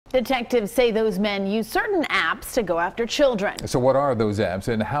Detectives say those men use certain apps to go after children. So what are those apps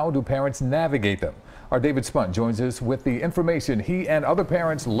and how do parents navigate them? Our David Spunt joins us with the information he and other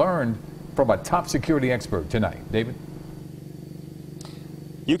parents learned from a top security expert tonight. David?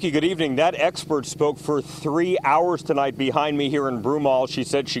 Yuki, good evening. That expert spoke for 3 hours tonight behind me here in Broomall. She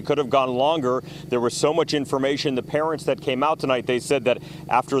said she could have gone longer. There was so much information. The parents that came out tonight, they said that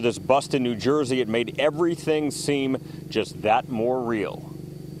after this bust in New Jersey, it made everything seem just that more real.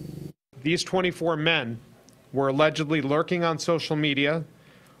 These 24 men were allegedly lurking on social media,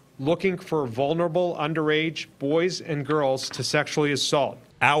 looking for vulnerable underage boys and girls to sexually assault.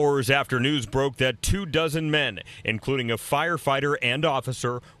 Hours after news broke that 24 men, including a firefighter and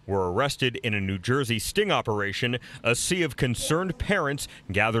officer, were arrested in a New Jersey sting operation, a sea of concerned parents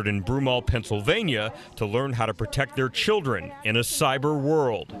gathered in Broomall, Pennsylvania, to learn how to protect their children in a cyber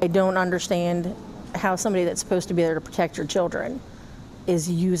world. I don't understand how somebody that's supposed to be there to protect your children is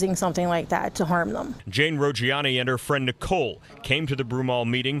using something like that to harm them. Jane Rogiani and her friend Nicole came to the Broomall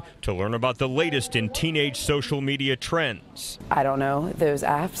meeting to learn about the latest in teenage social media trends. I don't know those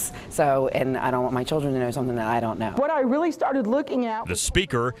apps, and I don't want my children to know something that I don't know. What I really started looking at... The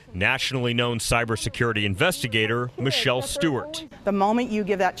speaker, nationally known cybersecurity investigator Michelle Stewart. The moment you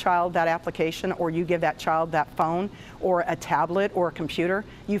give that child that application or you give that child that phone or a tablet or a computer,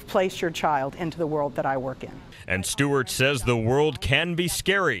 you've placed your child into the world that I work in. And Stewart says the world can be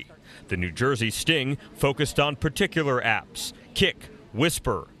scary. The New Jersey sting focused on particular apps: Kick,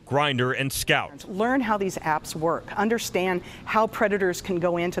 Whisper, Grindr, and Scout. Learn how these apps work. Understand how predators can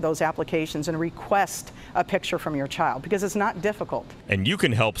go into those applications and request a picture from your child, because it's not difficult. And you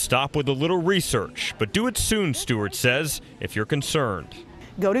can help stop with a little research, but do it soon, Stewart says, if you're concerned.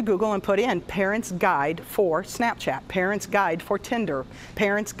 Go to Google and put in Parents Guide for Snapchat, Parents Guide for Tinder,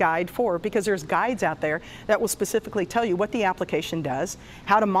 Parents Guide for, because there's guides out there that will specifically tell you what the application does,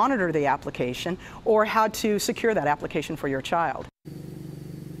 how to monitor the application, or how to secure that application for your child.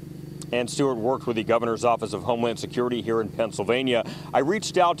 And Stewart worked with the Governor's Office of Homeland Security here in Pennsylvania. I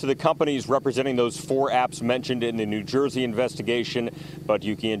reached out to the companies representing those 4 apps mentioned in the New Jersey investigation, but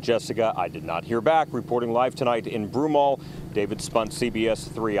Yuki and Jessica, I did not hear back. Reporting live tonight in Broomall, David Spunt, CBS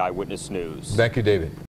 3 Eyewitness News. Thank you, David.